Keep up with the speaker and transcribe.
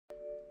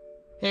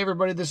Hey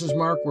everybody, this is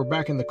Mark. We're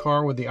back in the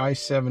car with the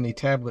i70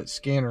 tablet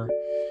scanner.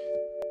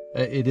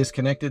 It is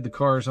connected, the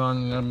car is on,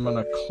 and I'm going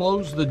to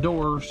close the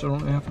door so I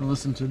don't have to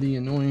listen to the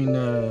annoying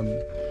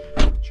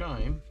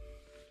chime.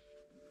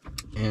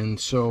 And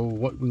so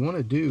what we want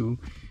to do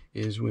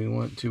is we've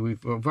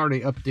already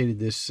updated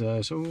this,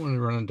 so we want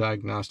to run a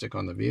diagnostic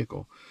on the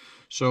vehicle.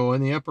 So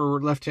in the upper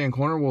left hand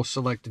corner we'll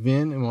select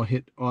VIN and we'll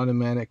hit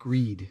automatic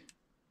read.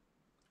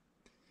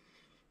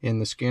 And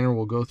the scanner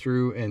will go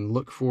through and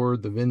look for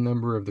the VIN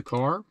number of the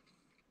car.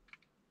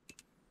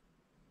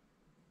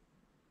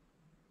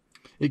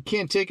 It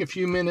can take a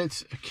few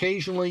minutes.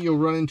 Occasionally you'll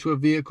run into a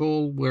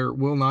vehicle where it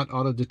will not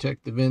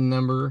auto-detect the VIN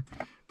number,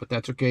 but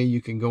that's okay.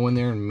 You can go in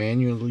there and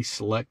manually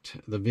select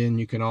the VIN.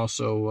 You can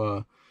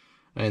also,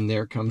 and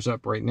there it comes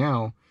up right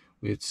now.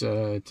 It's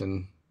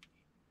an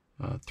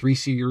 3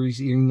 Series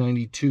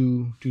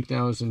E92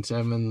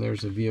 2007.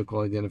 There's a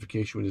vehicle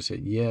identification. We just hit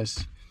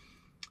yes.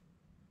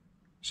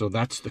 So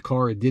that's the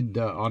car. It did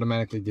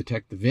automatically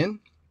detect the VIN.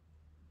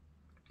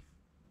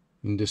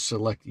 You can just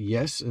select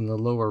yes in the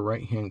lower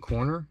right hand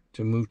corner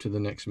to move to the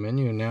next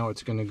menu. And now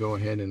it's going to go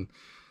ahead and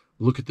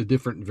look at the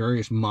different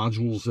various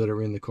modules that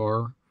are in the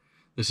car.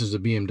 This is a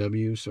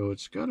BMW, so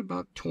it's got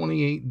about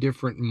 28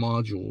 different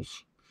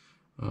modules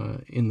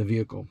in the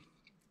vehicle.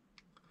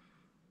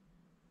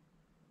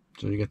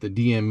 So you got the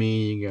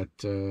DME, you got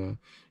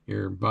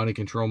your body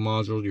control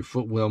module, your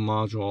footwell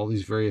module, all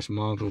these various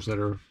modules that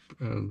are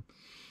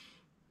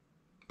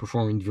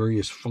performing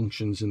various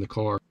functions in the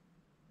car.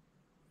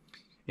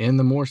 And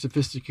the more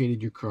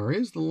sophisticated your car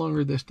is, the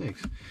longer this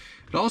takes.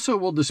 It also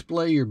will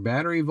display your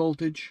battery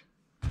voltage.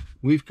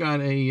 We've got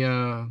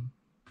a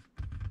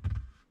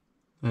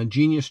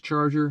Genius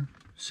charger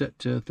set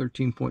to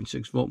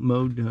 13.6 volt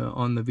mode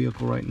on the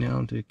vehicle right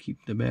now to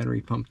keep the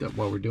battery pumped up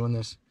while we're doing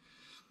this.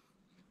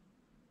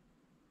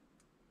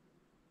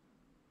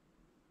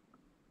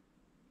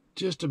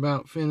 Just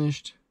about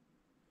finished.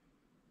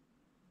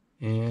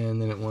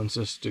 And then it wants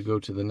us to go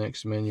to the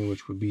next menu,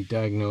 which would be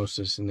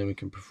diagnosis, and then we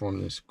can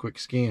perform this quick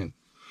scan.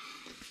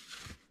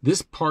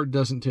 This part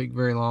doesn't take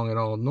very long at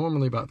all,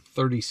 normally about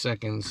 30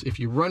 seconds. If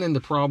you run into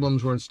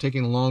problems where it's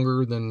taking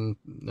longer than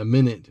a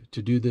minute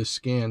to do this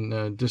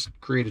scan, just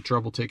create a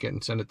trouble ticket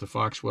and send it to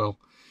Foxwell,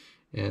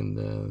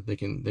 and they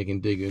can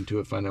dig into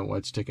it, find out why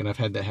it's taking. I've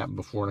had that happen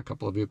before in a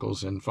couple of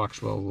vehicles, and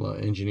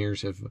Foxwell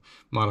engineers have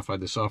modified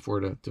the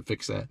software to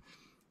fix that.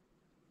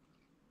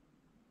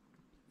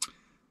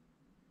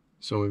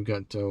 So we've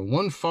got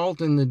one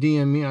fault in the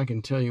DME. I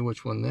can tell you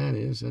which one that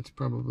is. That's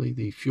probably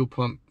the fuel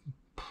pump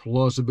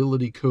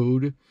plausibility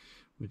code,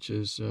 which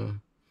is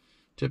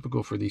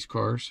typical for these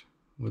cars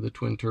with the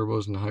twin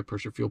turbos and the high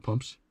pressure fuel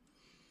pumps.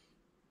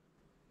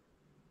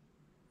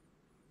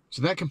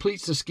 So that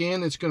completes the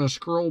scan. It's going to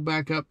scroll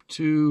back up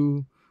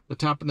to the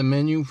top of the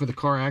menu. For the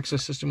car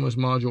access system was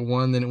module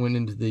 1. Then it went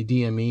into the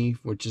DME,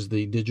 which is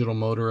the digital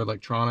motor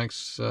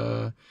electronics,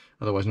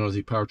 otherwise known as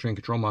the powertrain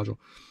control module.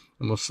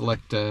 And we'll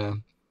select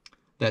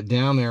that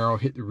down arrow,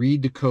 hit the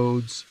read the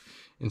codes,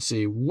 and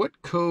say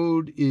what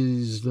code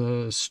is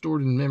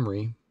stored in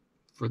memory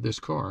for this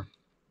car.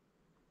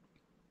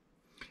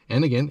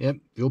 And again, yep,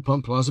 fuel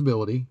pump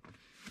plausibility.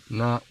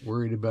 Not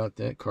worried about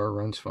that. Car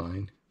runs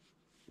fine.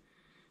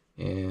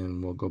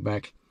 And we'll go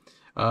back.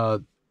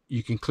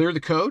 You can clear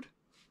the code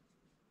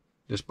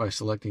just by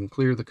selecting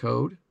clear the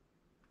code.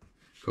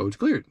 Code's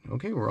cleared.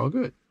 Okay, we're all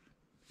good.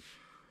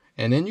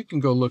 And then you can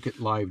go look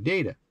at live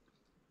data.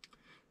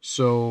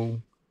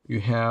 So you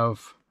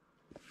have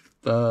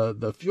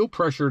the fuel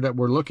pressure that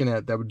we're looking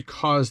at that would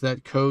cause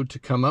that code to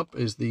come up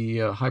is the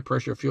high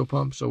pressure fuel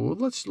pump. So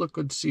let's look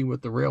and see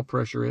what the rail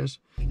pressure is.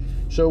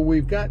 So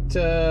we've got,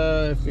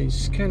 if we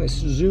kind of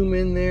zoom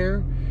in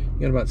there, you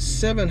got about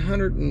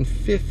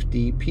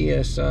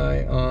 750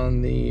 psi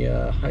on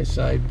the high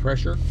side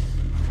pressure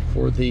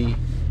for the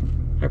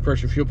high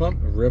pressure fuel pump.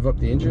 Rev up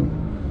the engine,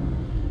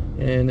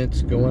 and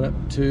it's going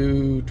up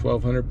to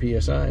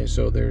 1200 psi.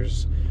 So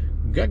there's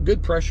got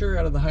good pressure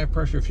out of the high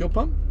pressure fuel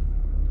pump.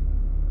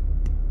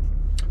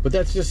 But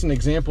that's just an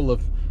example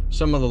of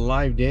some of the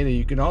live data.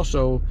 You can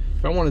also,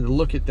 if I wanted to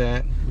look at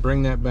that,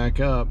 bring that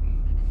back up,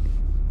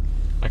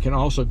 I can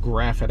also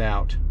graph it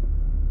out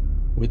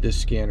with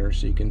this scanner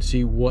so you can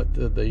see what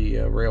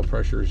the rail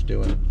pressure is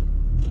doing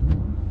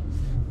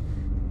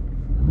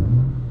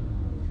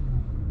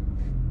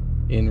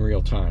in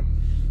real time.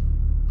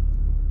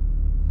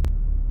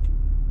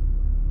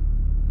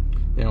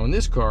 Now in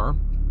this car,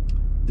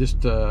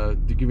 just to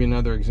give you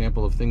another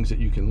example of things that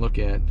you can look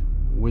at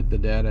with the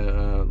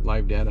data,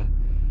 live data,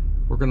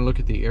 we're going to look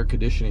at the air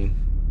conditioning.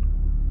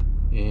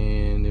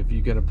 And if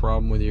you've got a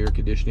problem with the air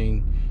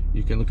conditioning,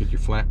 you can look at your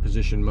flat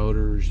position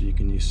motors.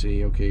 You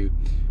see, okay,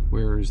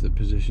 where is the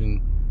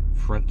position,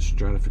 front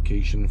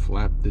stratification,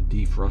 flap the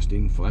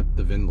defrosting, flap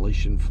the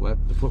ventilation, flap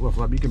the footwell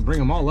flap. You can bring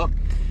them all up,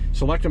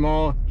 select them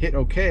all, hit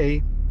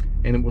OK,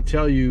 and it will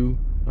tell you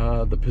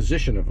the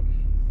position of them.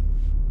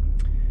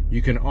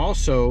 You can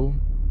also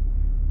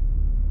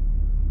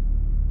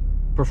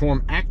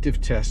perform active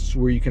tests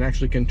where you can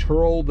actually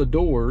control the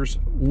doors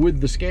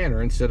with the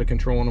scanner instead of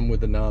controlling them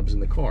with the knobs in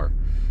the car.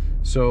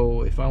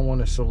 So if I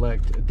want to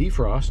select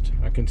defrost,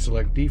 I can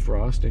select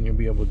defrost, and you'll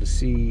be able to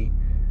see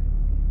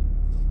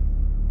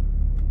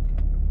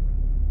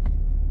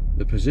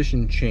the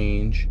position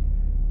change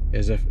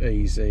as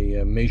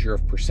a measure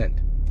of percent.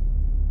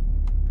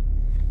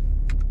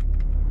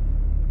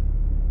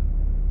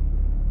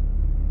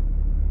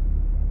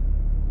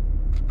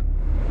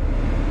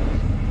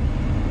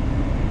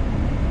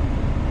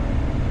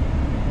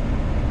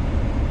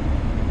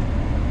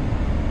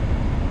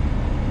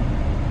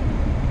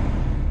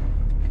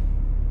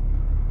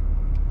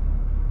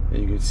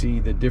 And you can see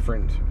the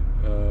different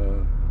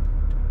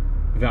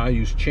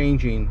values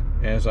changing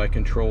as I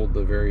control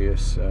the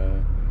various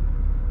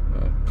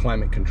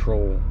climate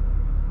control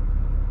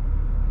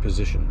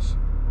positions.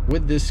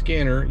 With this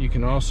scanner, you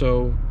can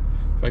also,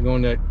 if I go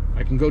into,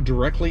 I can go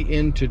directly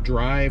into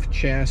drive,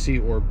 chassis,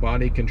 or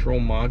body control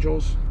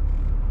modules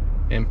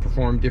and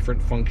perform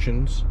different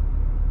functions.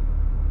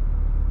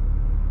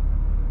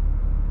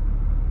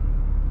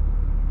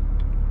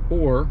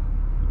 Or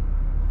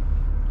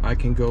I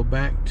can go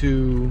back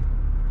to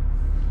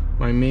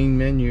my main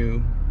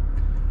menu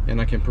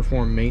and I can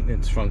perform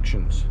maintenance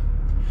functions.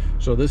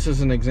 So this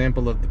is an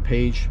example of the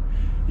page.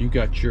 You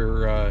got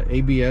your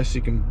ABS.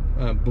 You can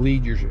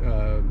bleed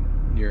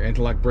your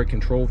anti-lock brake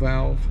control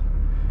valve.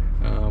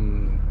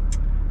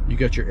 You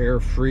got your air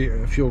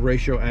fuel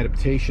ratio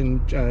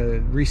adaptation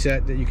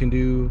reset that you can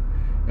do.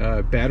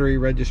 Battery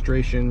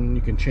registration.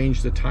 You can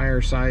change the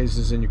tire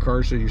sizes in your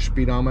car so your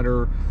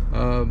speedometer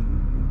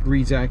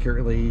reads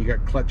accurately. You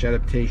got clutch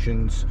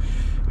adaptations.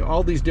 You know,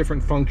 all these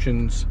different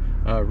functions.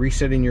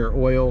 Resetting your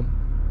oil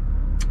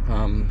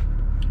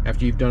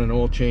after you've done an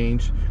oil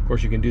change. Of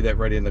course, you can do that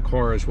right in the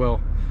car as well.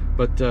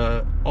 But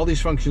all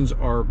these functions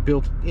are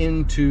built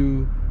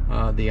into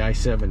the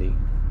i70.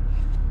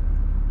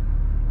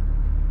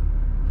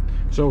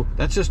 So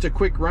that's just a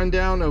quick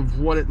rundown of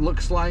what it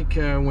looks like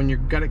when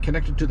you've got it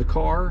connected to the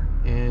car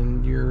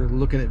and you're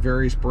looking at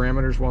various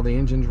parameters while the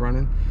engine's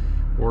running,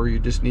 or you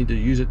just need to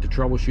use it to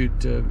troubleshoot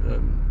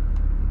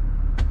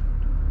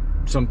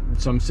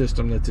some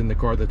system that's in the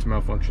car that's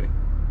malfunctioning.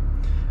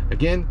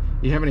 Again,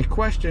 if you have any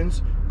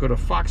questions, go to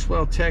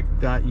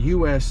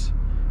foxwelltech.us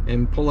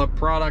and pull up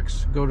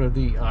products, go to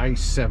the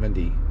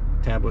i70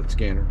 tablet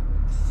scanner.